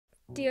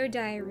Dear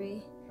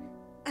Diary,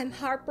 I'm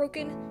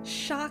heartbroken,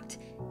 shocked,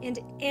 and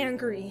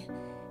angry.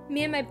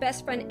 Me and my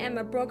best friend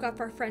Emma broke off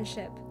our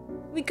friendship.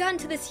 We got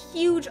into this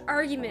huge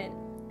argument.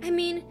 I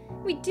mean,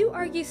 we do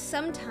argue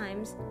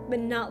sometimes, but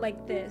not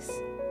like this.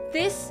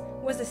 This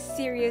was a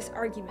serious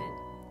argument.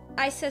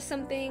 I said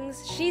some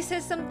things, she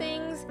said some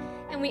things,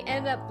 and we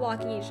ended up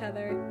blocking each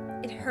other.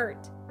 It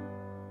hurt.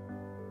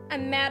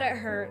 I'm mad at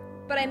her,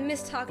 but I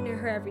miss talking to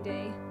her every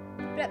day.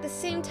 But at the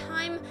same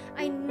time,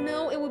 I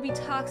know it would be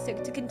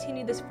toxic to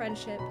continue this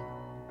friendship.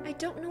 I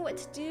don't know what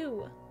to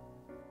do.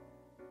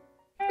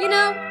 You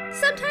know,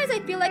 sometimes I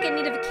feel like I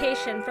need a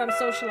vacation from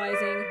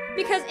socializing,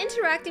 because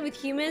interacting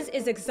with humans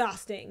is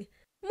exhausting.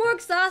 More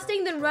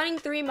exhausting than running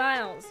 3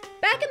 miles.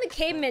 Back in the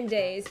caveman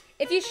days,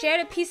 if you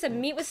shared a piece of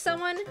meat with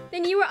someone,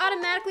 then you were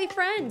automatically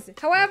friends.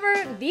 However,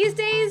 these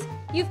days,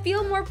 you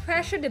feel more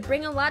pressure to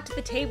bring a lot to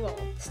the table.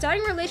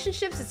 Starting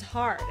relationships is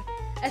hard,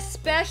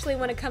 especially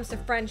when it comes to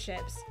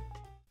friendships.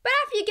 But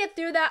after you get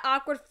through that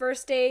awkward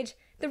first stage,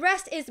 the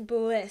rest is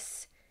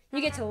bliss. You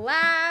get to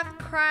laugh,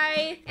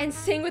 cry, and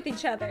sing with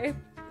each other.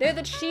 They're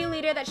the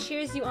cheerleader that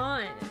cheers you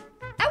on.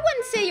 I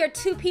wouldn't say you're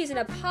 2 peas in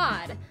a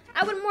pod.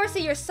 I would more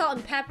say you're salt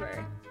and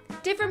pepper.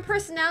 Different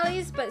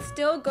personalities, but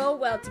still go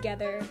well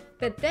together.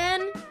 But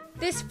then,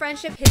 this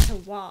friendship hits a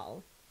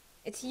wall.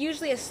 It's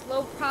usually a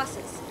slow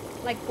process,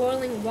 like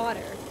boiling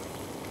water.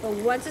 But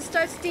once it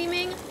starts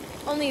steaming,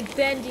 only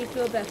then do you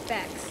feel the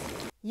effects.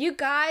 You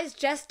guys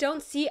just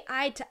don't see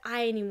eye to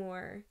eye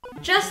anymore.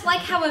 Just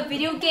like how a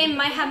video game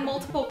might have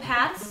multiple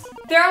paths,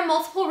 there are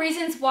multiple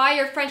reasons why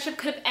your friendship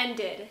could have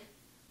ended.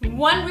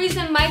 One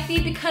reason might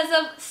be because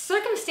of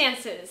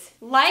circumstances.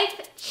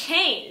 Life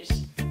changed.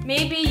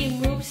 Maybe you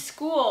moved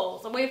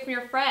schools away from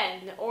your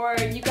friend, or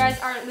you guys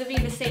aren't living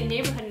in the same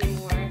neighborhood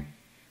anymore.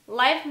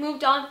 Life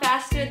moved on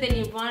faster than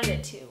you wanted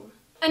it to.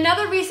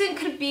 Another reason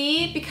could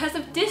be because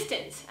of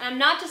distance. And I'm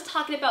not just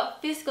talking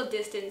about physical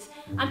distance,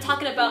 I'm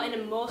talking about an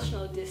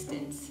emotional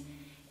distance.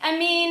 I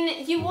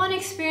mean, you want to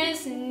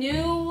experience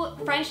new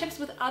friendships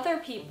with other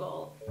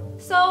people.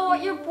 So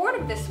you're bored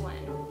of this one.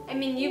 I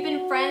mean, you've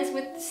been friends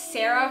with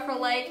Sarah for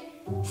like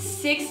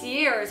 6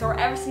 years or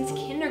ever since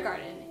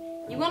kindergarten.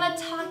 You want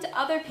to talk to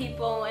other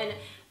people and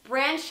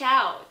branch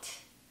out.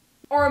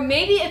 Or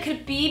maybe it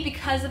could be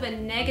because of a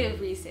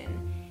negative reason.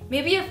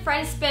 Maybe your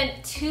friends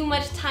spent too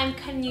much time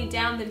cutting you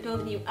down than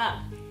building you up.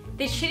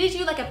 They treated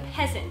you like a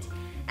peasant,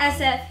 as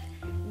if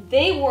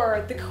they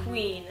were the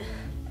queen.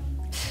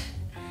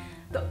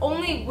 The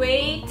only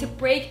way to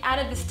break out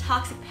of this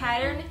toxic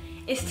pattern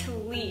is to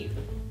leave,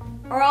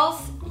 or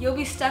else you'll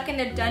be stuck in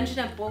a dungeon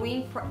of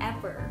bullying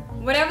forever.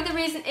 Whatever the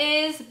reason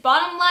is,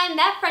 bottom line,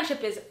 that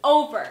friendship is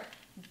over,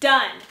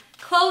 done,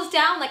 closed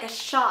down like a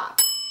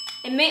shop.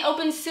 It may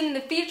open soon in the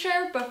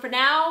future, but for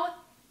now,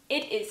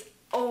 it is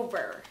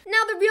over.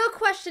 Now the real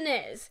question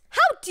is,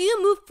 how do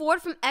you move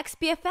forward from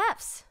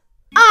ex-BFFs?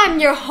 I'm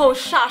your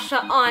host,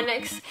 Shasha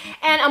Onyx,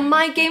 and on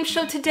my game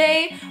show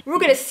today, we're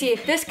gonna see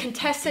if this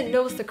contestant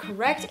knows the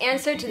correct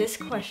answer to this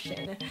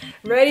question.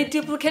 Ready,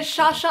 duplicate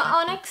Shasha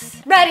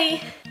Onyx?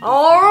 Ready?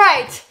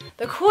 Alright,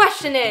 the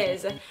question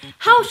is,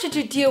 how should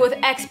you deal with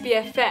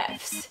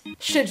ex-BFFs?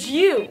 Should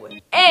you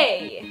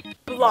A.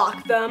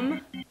 block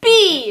them,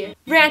 B.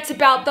 rant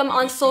about them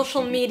on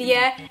social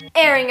media,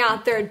 airing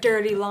out their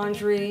dirty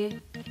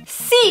laundry,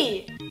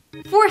 C.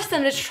 force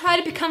them to try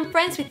to become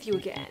friends with you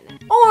again,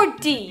 or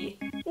D.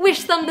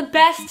 wish them the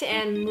best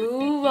and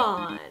move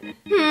on?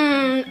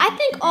 I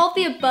think all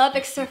the above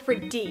except for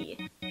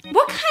D.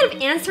 What kind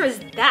of answer is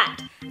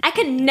that? I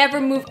could never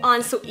move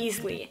on so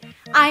easily.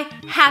 I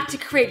have to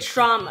create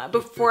drama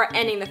before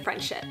ending the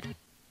friendship.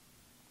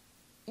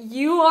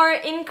 You are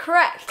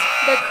incorrect.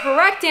 The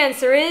correct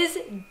answer is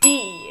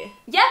D.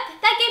 Yep,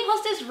 that game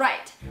host is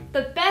right.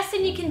 The best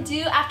thing you can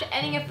do after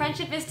ending a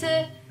friendship is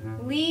to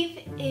leave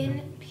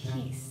in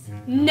peace.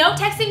 No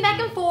texting back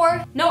and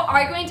forth, no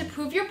arguing to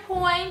prove your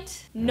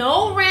point,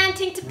 no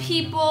ranting to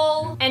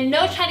people, and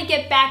no trying to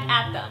get back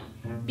at them.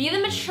 Be the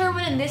mature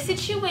one in this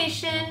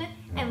situation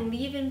and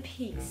leave in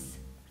peace.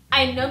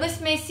 I know this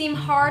may seem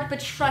hard, but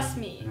trust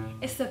me,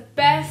 it's the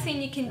best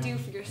thing you can do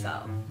for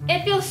yourself.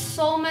 It feels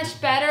so much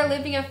better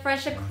leaving a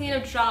friendship clean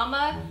of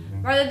drama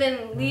rather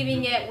than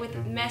leaving it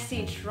with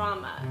messy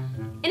drama.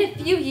 In a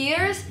few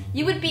years,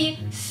 you would be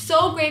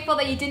so grateful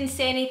that you didn't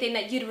say anything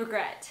that you'd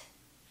regret.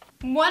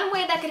 One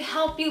way that could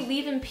help you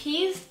leave in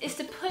peace is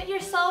to put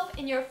yourself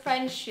in your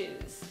friend's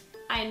shoes.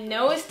 I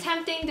know it's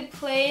tempting to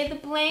play the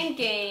blame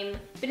game,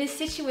 but in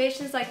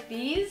situations like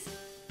these,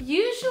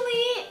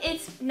 usually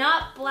it's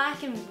not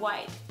black and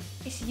white.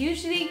 It's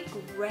usually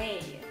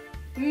gray.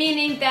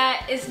 Meaning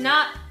that it's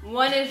not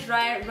one is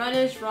right, one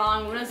is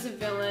wrong, one is a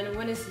villain,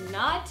 one is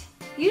not.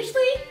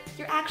 Usually,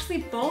 you're actually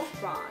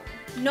both wrong.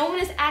 No one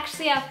is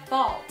actually at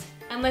fault,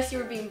 unless you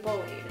were being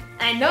bullied.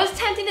 I know it's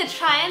tempting to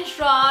try and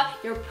draw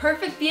your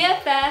perfect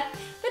BFF,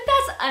 but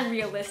that's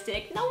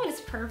unrealistic. No one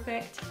is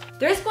perfect.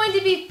 There's going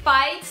to be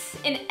fights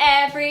in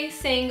every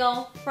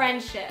single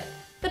friendship.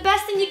 The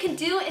best thing you can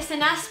do is to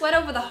not sweat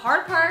over the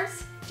hard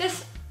parts.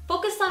 Just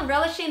focus on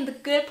relishing the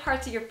good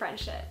parts of your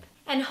friendship.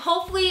 And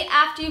hopefully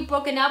after you've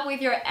broken up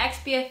with your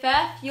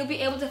ex-BFF, you'll be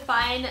able to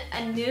find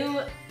a new,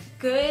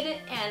 good,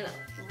 and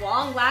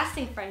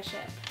long-lasting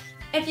friendship.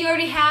 If you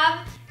already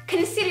have,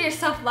 consider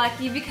yourself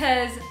lucky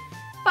because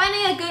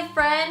finding a good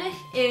friend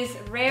is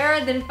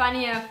rarer than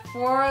finding a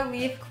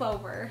four-leaf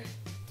clover.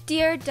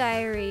 Dear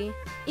Diary,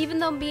 even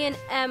though me and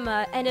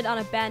Emma ended on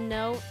a bad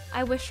note,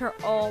 I wish her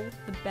all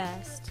the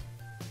best.